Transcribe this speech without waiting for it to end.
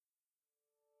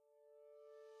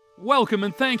Welcome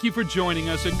and thank you for joining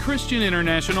us at Christian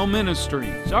International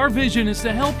Ministries. Our vision is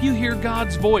to help you hear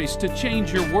God's voice to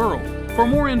change your world. For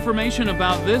more information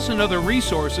about this and other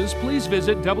resources, please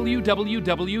visit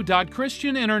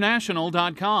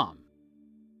www.christianinternational.com.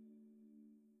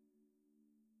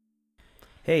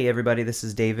 Hey everybody, this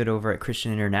is David over at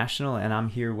Christian International, and I'm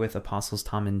here with Apostles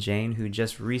Tom and Jane, who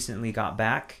just recently got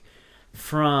back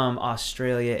from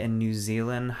Australia and New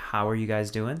Zealand. How are you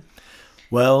guys doing?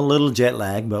 Well, a little jet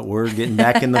lag, but we're getting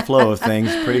back in the flow of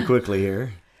things pretty quickly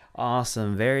here.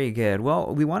 Awesome, very good.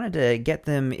 Well, we wanted to get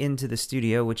them into the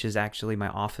studio, which is actually my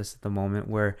office at the moment.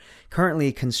 We're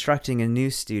currently constructing a new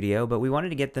studio, but we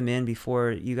wanted to get them in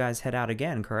before you guys head out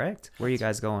again, correct? Where are you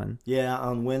guys going? Yeah,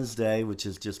 on Wednesday, which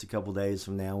is just a couple days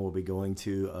from now, we'll be going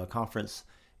to a conference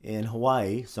in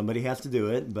Hawaii. Somebody has to do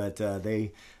it, but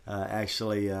they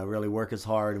actually really work as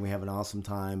hard, and we have an awesome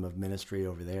time of ministry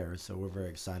over there, so we're very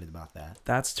excited about that.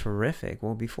 That's terrific.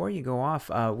 Well, before you go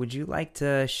off, would you like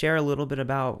to share a little bit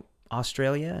about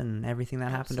Australia and everything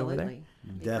that happened over there?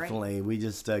 Definitely. Great. We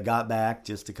just got back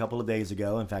just a couple of days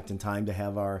ago, in fact, in time to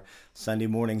have our Sunday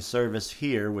morning service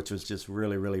here, which was just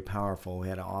really, really powerful. We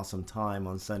had an awesome time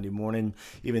on Sunday morning,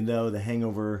 even though the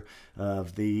hangover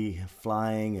of the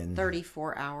flying and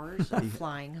 34 hours of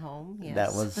flying home. Yes.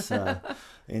 That was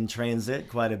in transit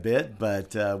quite a bit,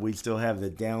 but we still have the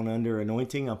down under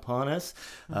anointing upon us.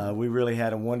 We really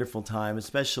had a wonderful time,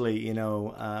 especially,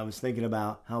 I was thinking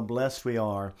about how blessed we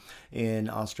are in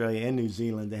Australia and New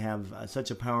Zealand to have such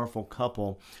a powerful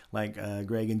couple like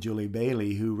Greg and Julie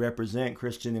Bailey, who represent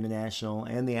Christian International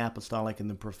and the Apostolic and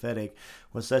the Prophetic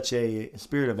with such a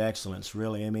spirit of excellence,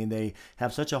 really. I mean, they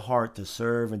have such a heart to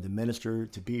serve and to minister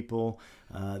to people.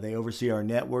 They oversee our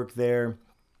network there.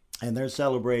 And they're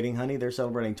celebrating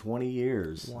 20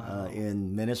 years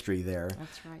in ministry there.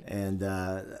 That's right. And,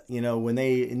 when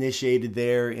they initiated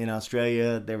there in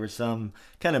Australia, there was some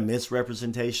kind of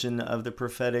misrepresentation of the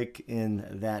prophetic in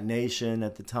that nation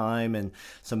at the time, and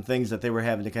some things that they were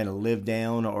having to kind of live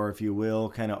down, or if you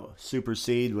will, kind of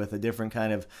supersede with a different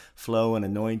kind of flow and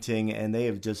anointing. And they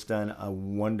have just done a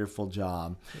wonderful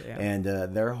job. Yeah. And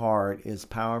their heart is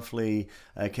powerfully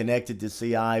connected to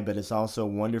CI, but it's also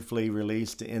wonderfully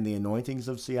released in the anointings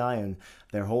of CI, and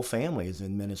their whole family is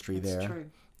in ministry there. That's true.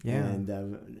 Yeah.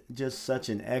 And just such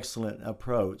an excellent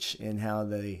approach in how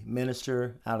they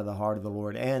minister out of the heart of the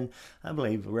Lord, and I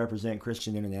believe represent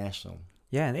Christian International.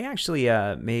 Yeah, and they actually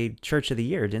made Church of the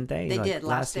Year, didn't they? They did.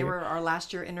 They were our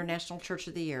last year International Church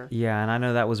of the Year. Yeah, and I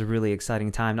know that was a really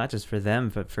exciting time, not just for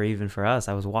them, but even for us.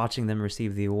 I was watching them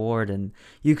receive the award, and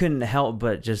you couldn't help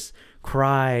but just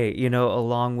cry,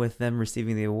 along with them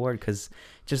receiving the award, because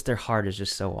just their heart is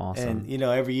just so awesome. And,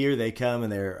 every year they come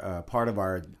and they're part of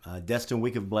our Destined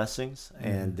Week of Blessings,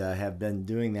 and have been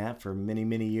doing that for many,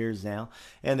 many years now.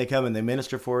 And they come and they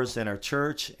minister for us in our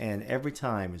church, and every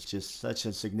time it's just such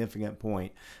a significant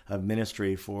point of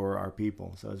ministry for our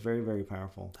people. So it's very, very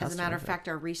powerful. As a matter of fact,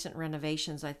 our recent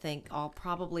renovations, I think, all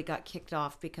probably got kicked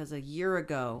off because a year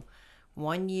ago,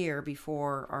 1 year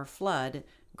before our flood,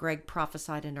 Greg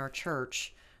prophesied in our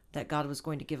church that God was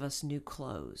going to give us new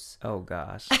clothes. Oh,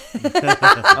 gosh.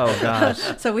 Oh, gosh.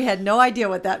 So we had no idea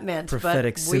what that meant,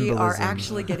 prophetic but symbolism. We are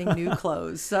actually getting new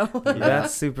clothes. So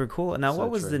that's super cool. Now, what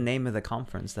was the name of the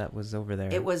conference that was over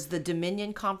there? It was the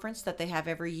Dominion Conference that they have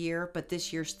every year, but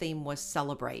this year's theme was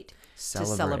Celebrate. To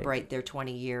celebrate their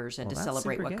 20 years and to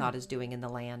celebrate what God is doing in the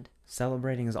land.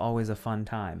 Celebrating is always a fun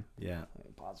time. Yeah.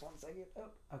 Pause 1 second. Oh,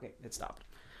 okay, it stopped.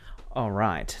 All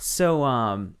right.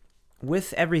 So,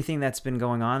 with everything that's been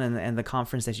going on and the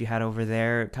conference that you had over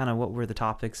there, kind of what were the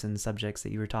topics and subjects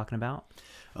that you were talking about?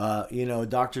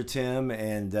 Dr. Tim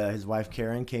and his wife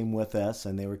Karen came with us,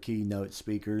 and they were keynote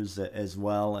speakers as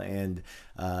well. And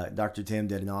Dr. Tim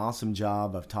did an awesome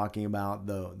job of talking about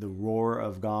the roar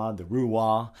of God, the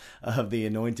ruah of the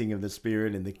anointing of the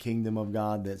Spirit and the kingdom of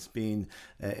God that's being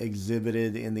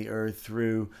exhibited in the earth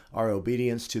through our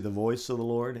obedience to the voice of the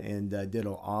Lord, and did an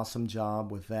awesome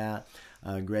job with that.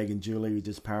 Greg and Julie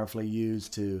just powerfully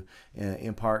used to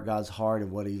impart God's heart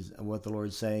of what the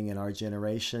Lord's saying in our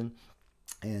generation.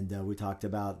 And we talked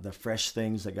about the fresh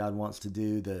things that God wants to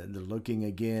do, the looking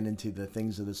again into the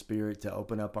things of the Spirit to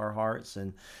open up our hearts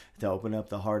and to open up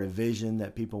the heart of vision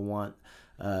that people want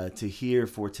to hear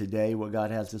for today, what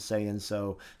God has to say. And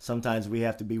so sometimes we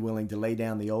have to be willing to lay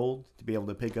down the old to be able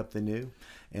to pick up the new.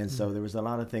 And so there was a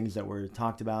lot of things that were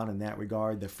talked about in that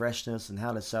regard, the freshness and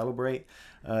how to celebrate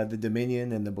the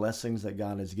dominion and the blessings that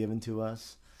God has given to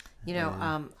us.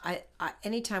 I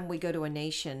anytime we go to a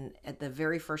nation, at the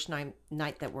very first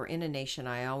night that we're in a nation,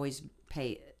 I always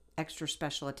pay extra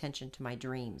special attention to my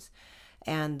dreams.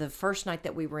 And the first night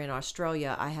that we were in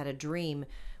Australia, I had a dream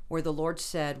where the Lord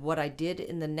said, what I did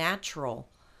in the natural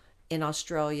in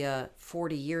Australia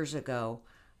 40 years ago,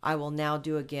 I will now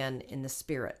do again in the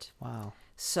spirit. Wow.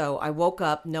 So I woke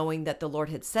up knowing that the Lord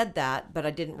had said that, but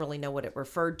I didn't really know what it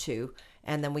referred to.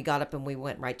 And then we got up and we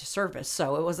went right to service.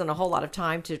 So it wasn't a whole lot of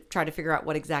time to try to figure out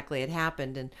what exactly had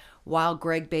happened. And while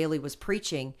Greg Bailey was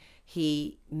preaching,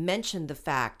 he mentioned the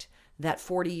fact that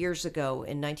 40 years ago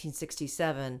in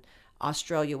 1967,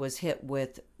 Australia was hit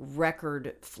with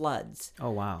record floods. Oh,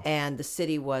 wow. And the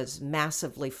city was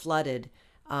massively flooded.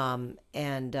 And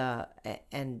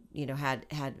you know, had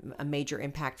a major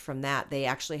impact from that. They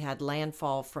actually had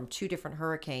landfall from 2 different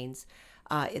hurricanes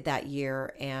that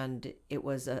year, and it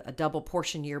was a double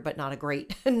portion year, but not a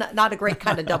great not a great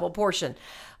kind of double portion.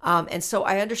 And so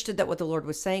I understood that what the Lord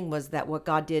was saying was that what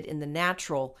God did in the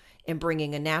natural in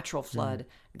bringing a natural flood,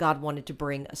 God wanted to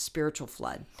bring a spiritual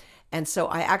flood. And so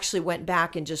I actually went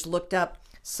back and just looked up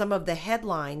some of the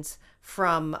headlines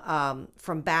from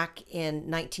back in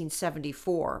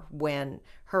 1974 when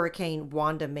Hurricane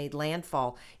Wanda made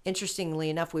landfall. Interestingly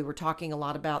enough, we were talking a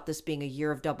lot about this being a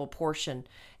year of double portion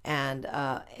and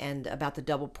about the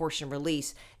double portion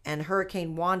release. And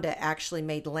Hurricane Wanda actually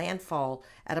made landfall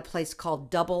at a place called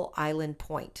Double Island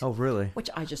Point. Oh, really? Which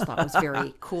I just thought was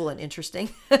very cool and interesting.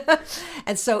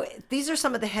 And so these are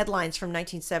some of the headlines from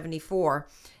 1974,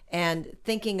 and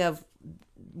thinking of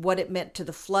what it meant to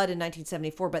the flood in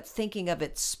 1974, but thinking of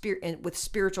it with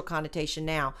spiritual connotation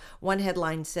now. One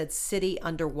headline said, "City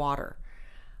underwater."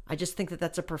 I just think that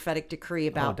that's a prophetic decree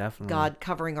about God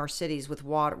covering our cities with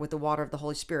water, with the water of the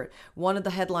Holy Spirit. One of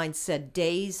the headlines said,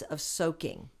 "Days of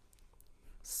soaking."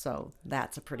 So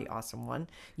that's a pretty awesome one.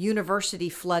 University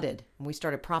flooded. And we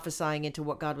started prophesying into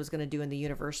what God was going to do in the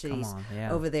universities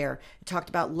over there. It talked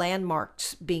about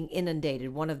landmarks being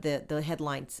inundated. One of the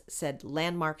headlines said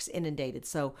landmarks inundated.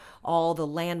 So all the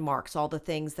landmarks, all the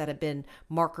things that have been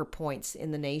marker points in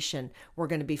the nation were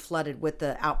going to be flooded with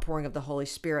the outpouring of the Holy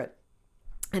Spirit.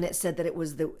 And it said that it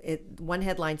was one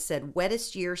headline said,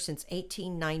 "Wettest year since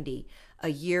 1890, a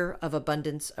year of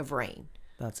abundance of rain."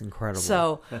 That's incredible.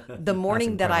 So the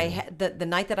morning that I had, the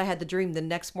night that I had the dream, the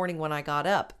next morning when I got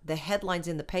up, the headlines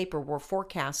in the paper were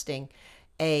forecasting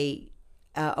a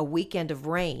weekend of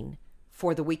rain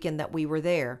for the weekend that we were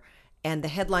there. And the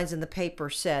headlines in the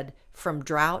paper said, "From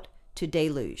drought to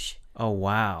deluge." Oh,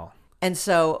 wow. And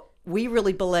so we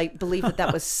really believe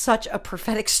that was such a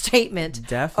prophetic statement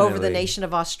over the nation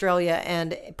of Australia,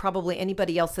 and probably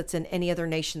anybody else that's in any other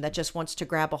nation that just wants to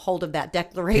grab a hold of that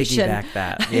declaration. Piggyback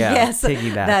that. Yeah, yes,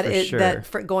 piggyback that for sure.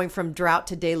 That going from drought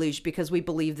to deluge, because we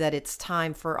believe that it's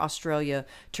time for Australia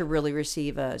to really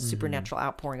receive a supernatural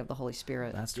outpouring of the Holy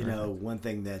Spirit. That's terrific. You know, one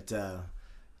thing that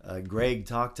Greg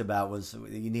talked about was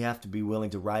you have to be willing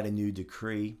to write a new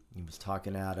decree. He was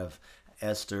talking out of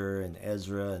Esther and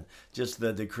Ezra and just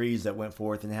the decrees that went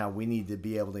forth, and how we need to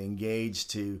be able to engage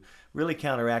to really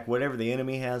counteract whatever the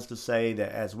enemy has to say,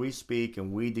 that as we speak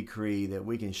and we decree that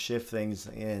we can shift things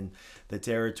in the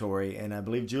territory. And I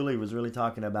believe Julie was really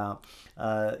talking about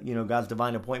God's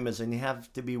divine appointments, and you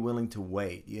have to be willing to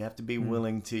wait. You have to be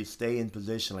willing to stay in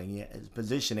positioning. You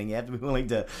have to be willing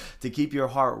to keep your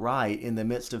heart right in the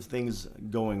midst of things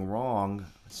going wrong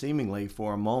seemingly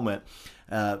for a moment.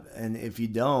 And if you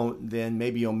don't, then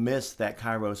maybe you'll miss that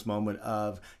Kairos moment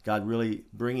of God really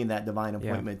bringing that divine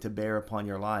appointment to bear upon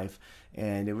your life.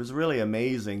 And it was really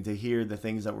amazing to hear the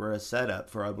things that were a setup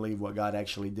for, I believe, what God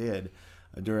actually did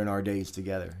during our days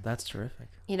together. That's terrific.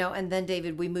 You know, and then,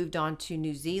 David, we moved on to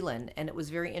New Zealand, and it was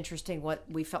very interesting what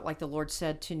we felt like the Lord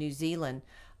said to New Zealand.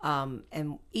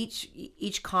 And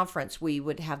each conference, we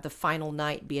would have the final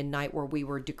night be a night where we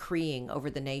were decreeing over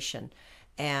the nation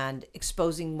and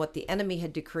exposing what the enemy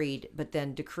had decreed, but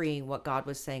then decreeing what God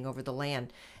was saying over the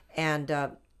land. And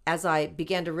as I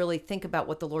began to really think about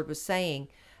what the Lord was saying,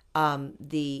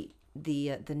 the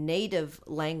native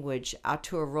language,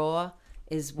 Aotearoa,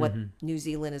 is what New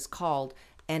Zealand is called,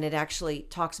 and it actually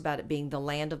talks about it being the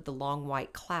land of the long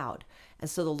white cloud. And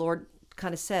so the Lord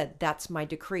kind of said, that's my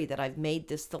decree, that I've made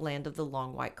this the land of the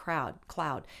long white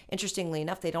cloud. Interestingly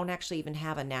enough, they don't actually even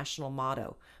have a national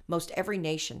motto. Most every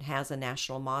nation has a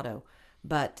national motto,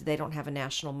 but they don't have a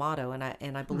national motto.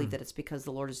 And I believe that it's because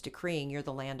the Lord is decreeing, you're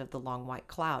the land of the long white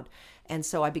cloud. And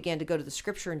so I began to go to the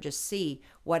scripture and just see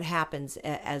what happens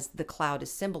as the cloud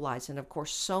is symbolized. And of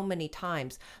course, so many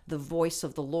times the voice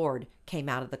of the Lord came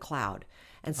out of the cloud.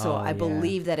 And so I yeah.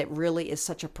 believe that it really is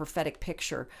such a prophetic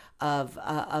picture of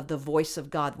the voice of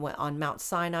God. On Mount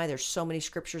Sinai, there's so many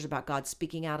scriptures about God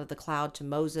speaking out of the cloud to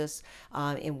Moses.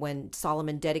 And when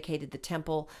Solomon dedicated the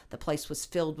temple, the place was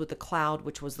filled with the cloud,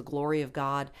 which was the glory of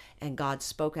God, and God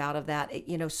spoke out of that.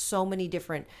 So many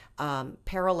different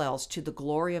parallels to the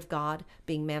glory of God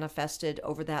being manifested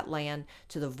over that land,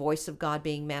 to the voice of God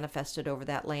being manifested over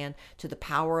that land, to the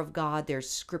power of God. There's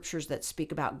scriptures that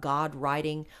speak about God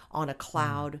riding on a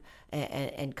cloud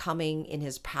and coming in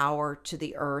his power to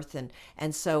the earth.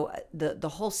 And so the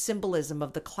whole symbolism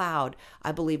of the cloud,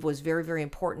 I believe, was very, very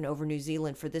important over New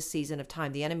Zealand for this season of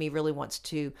time. The enemy really wants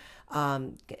to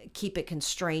keep it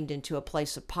constrained into a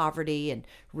place of poverty and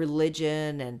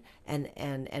religion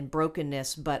and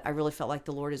brokenness. But I really felt like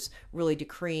the Lord is really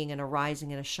decreeing and a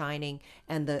rising and a shining,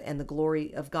 and the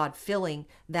glory of God filling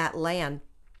that land.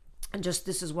 And just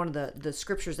this is one of the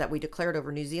scriptures that we declared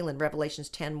over New Zealand. Revelations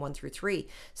 10:1-3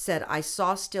 said, I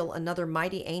saw still another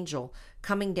mighty angel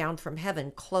coming down from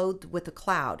heaven, clothed with a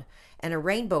cloud, and a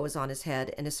rainbow was on his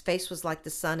head, and his face was like the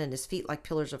sun, and his feet like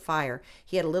pillars of fire.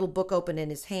 He had a little book open in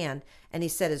his hand, and he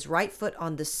set his right foot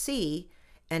on the sea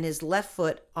and his left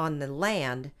foot on the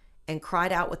land, and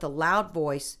cried out with a loud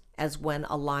voice as when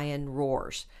a lion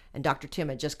roars. And Dr. Tim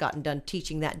had just gotten done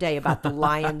teaching that day about the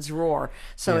lion's roar.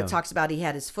 So it talks about he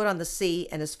had his foot on the sea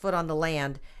and his foot on the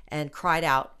land, and cried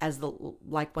out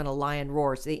like when a lion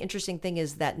roars. The interesting thing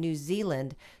is that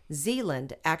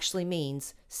Zealand actually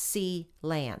means sea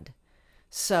land.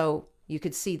 So you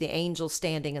could see the angel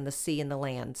standing in the sea and the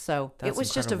land. So That's it was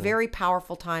just a incredible. very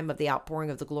powerful time of the outpouring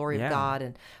of the glory of God.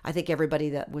 And I think everybody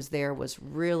that was there was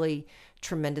really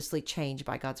tremendously changed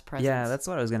by God's presence. Yeah, that's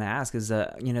what I was going to ask is,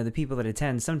 the people that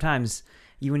attend, sometimes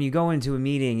when you go into a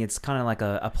meeting, it's kind of like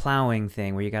a plowing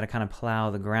thing where you got to kind of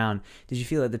plow the ground. Did you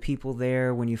feel that the people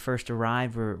there when you first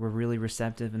arrived were really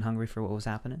receptive and hungry for what was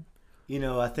happening?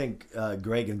 I think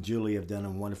Greg and Julie have done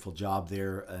a wonderful job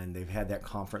there, and they've had that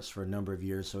conference for a number of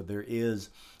years. So there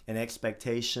is an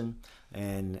expectation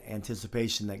and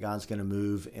anticipation that God's going to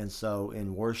move. And so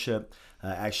in worship,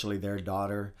 actually their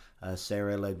daughter,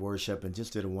 Sarah, led worship and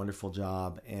just did a wonderful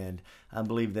job. And I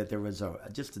believe that there was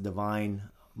just a divine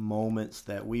moments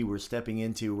that we were stepping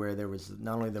into where there was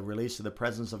not only the release of the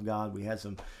presence of God, we had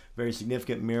some very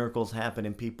significant miracles happen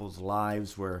in people's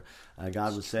lives where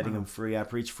God was setting them free. I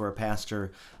preached for a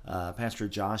pastor, Pastor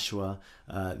Joshua,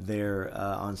 there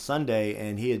on Sunday,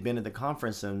 and he had been at the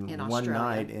conference in one Australia.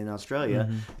 night in Australia,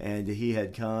 and he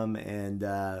had come and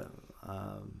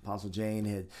Apostle Jane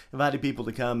had invited people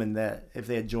to come, and that if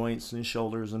they had joints and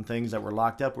shoulders and things that were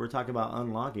locked up, we were talking about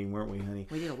unlocking, weren't we, honey?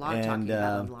 We did a lot of talking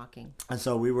about unlocking. And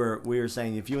so we were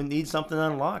saying, if you need something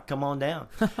unlocked, come on down.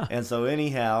 And so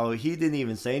anyhow, he didn't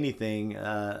even say anything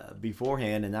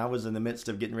beforehand, and I was in the midst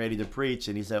of getting ready to preach,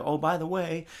 and he said, oh, by the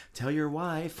way, tell your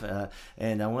wife,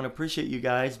 and I want to appreciate you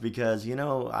guys because,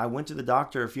 I went to the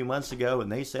doctor a few months ago,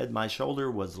 and they said my shoulder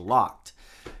was locked.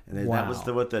 And that was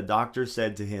what the doctor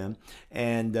said to him.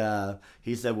 And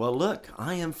he said, well, look,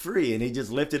 I am free. And he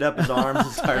just lifted up his arms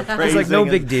and started praising. It's like no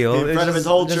big deal. In front of his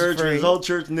whole church. Free. And his whole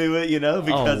church knew it,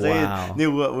 because they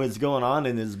knew what was going on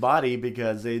in his body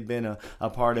because they'd been a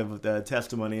part of the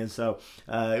testimony. And so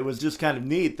it was just kind of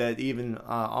neat that even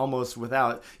almost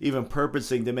without even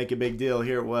purposing to make a big deal,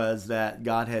 here it was that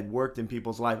God had worked in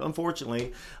people's life.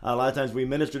 Unfortunately, a lot of times we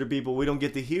minister to people, we don't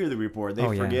get to hear the report.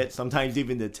 They forget sometimes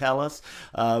even to tell us.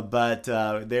 But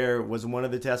there was one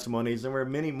of the testimonies. There were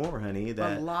many more, honey.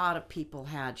 That a lot of people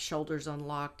had shoulders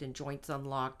unlocked and joints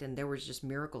unlocked, and there was just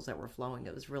miracles that were flowing.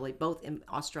 It was really both in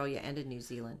Australia and in New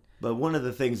Zealand. But one of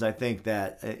the things I think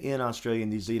that in Australia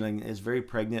and New Zealand is very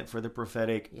pregnant for the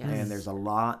prophetic, and there's a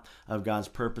lot of God's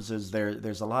purposes there.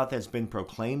 There's a lot that's been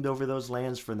proclaimed over those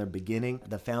lands from the beginning.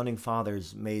 The founding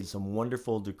fathers made some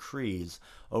wonderful decrees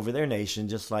over their nation,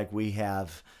 just like we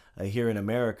have here in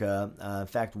America. In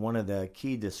fact, one of the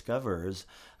key discoverers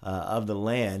of the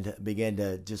land began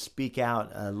to just speak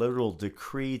out a literal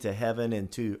decree to heaven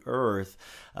and to earth,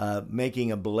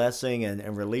 making a blessing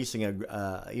and releasing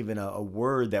even a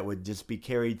word that would just be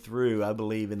carried through, I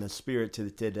believe, in the spirit to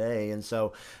today. And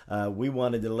so we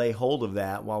wanted to lay hold of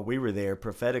that while we were there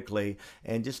prophetically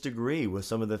and just agree with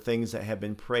some of the things that have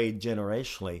been prayed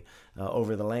generationally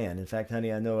over the land. In fact,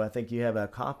 honey, I think you have a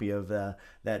copy of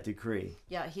that decree.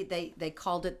 Yeah, they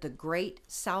called it the Great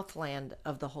Southland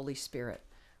of the Holy Spirit.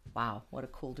 Wow, what a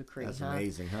cool decree. That's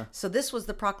amazing, huh? So this was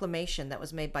the proclamation that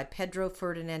was made by Pedro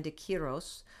Ferdinand de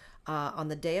Quiros on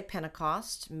the day of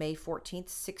Pentecost, May 14th,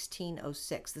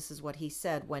 1606. This is what he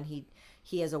said when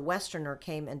he as a Westerner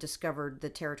came and discovered the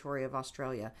territory of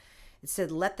Australia. It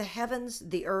said, let the heavens,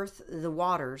 the earth, the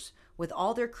waters, with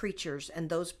all their creatures and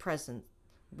those present,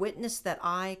 witness that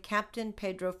I, Captain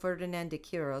Pedro Ferdinand de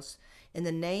Quiros, in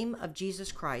the name of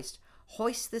Jesus Christ,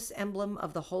 hoist this emblem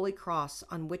of the Holy Cross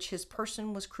on which his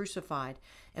person was crucified,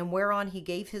 and whereon he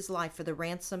gave his life for the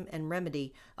ransom and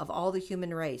remedy of all the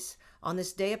human race. On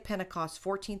this day of Pentecost,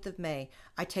 14th of May,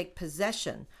 I take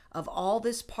possession of all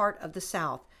this part of the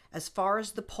South, as far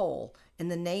as the Pole, in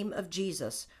the name of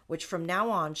Jesus, which from now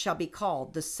on shall be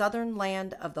called the Southern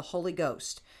Land of the Holy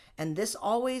Ghost, and this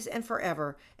always and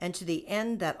forever, and to the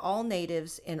end that all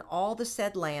natives in all the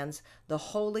said lands, the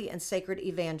holy and sacred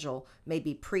evangel may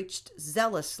be preached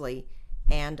zealously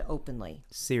and openly.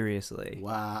 Seriously.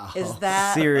 Wow. Is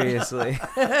that Seriously.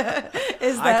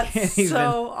 is that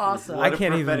so awesome? I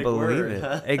can't even prophetic believe word.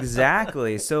 it.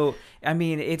 Exactly. So, I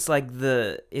mean, it's like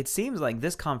it seems like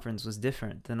this conference was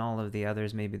different than all of the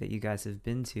others maybe that you guys have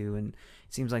been to. And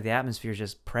it seems like the atmosphere is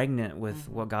just pregnant with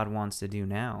what God wants to do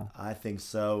now. I think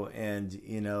so. And,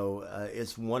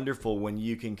 it's wonderful when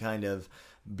you can kind of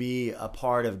be a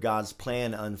part of God's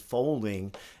plan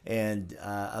unfolding. And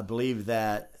I believe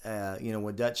that,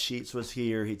 when Dutch Sheets was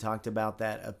here, he talked about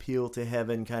that appeal to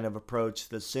heaven kind of approach,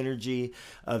 the synergy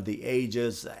of the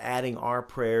ages, adding our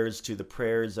prayers to the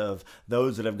prayers of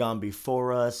those that have gone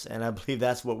before us. And I believe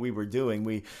that's what we were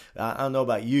doing. I don't know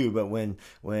about you, but when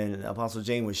Apostle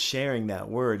Jane was sharing that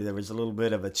word, there was a little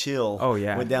bit of a chill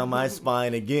went down my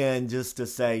spine again, just to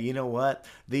say, you know what?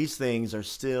 These things are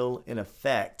still in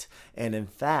effect. And in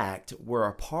fact, we're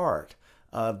a part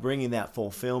of bringing that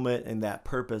fulfillment and that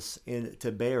purpose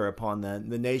to bear upon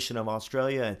the nation of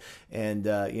Australia. And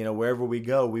wherever we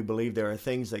go, we believe there are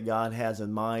things that God has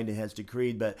in mind and has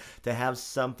decreed. But to have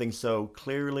something so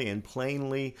clearly and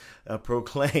plainly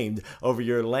proclaimed over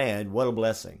your land, what a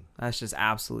blessing. That's just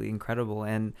absolutely incredible.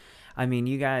 And I mean,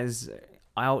 you guys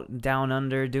out down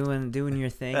under doing your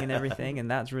thing and everything, and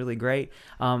that's really great.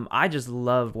 I just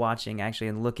loved watching actually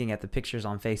and looking at the pictures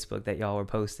on Facebook that y'all were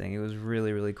posting. It was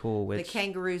really, really cool. The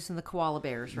kangaroos and the koala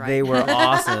bears, right? They were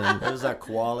awesome. There's that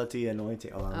quality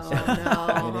anointing. Oh, I'm sorry.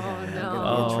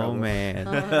 Oh man.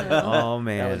 Oh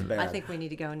man. That was bad. I think we need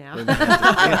to go now. We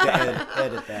have to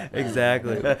edit that.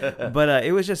 Exactly. But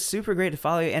it was just super great to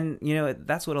follow you. And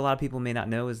that's what a lot of people may not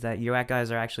know, is that you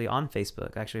guys are actually on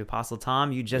Facebook. Actually, Apostle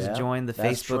Tom, you just joined the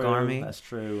Facebook army. That's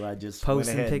true. I just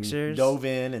posting went ahead pictures, and dove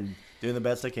in and doing the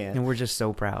best I can. And we're just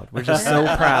so proud. We're just so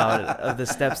proud of the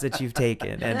steps that you've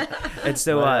taken. And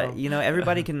so,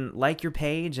 everybody can like your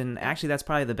page. And actually, that's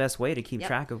probably the best way to keep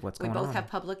track of what's going on. We both have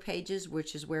public pages,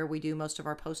 which is where we do most of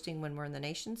our posting when we're in the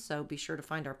nation. So be sure to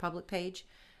find our public page.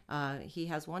 He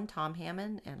has one, Tom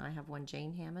Hammond, and I have one,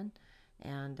 Jane Hammond.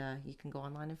 And you can go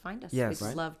online and find us. Yes,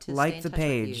 We'd love to like stay in the touch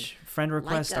page. with you. Friend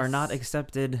requests are not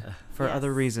accepted for Yes.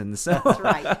 other reasons. So That's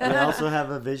right. We also have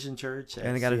a Vision Church.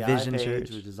 And they got CI a Vision page, Church,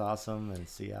 which is awesome, and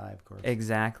CI, of course.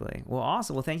 Exactly. Well,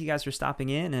 awesome. Well, thank you guys for stopping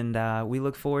in, and we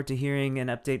look forward to hearing an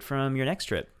update from your next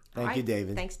trip. Thank you,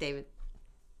 David. Thanks, David.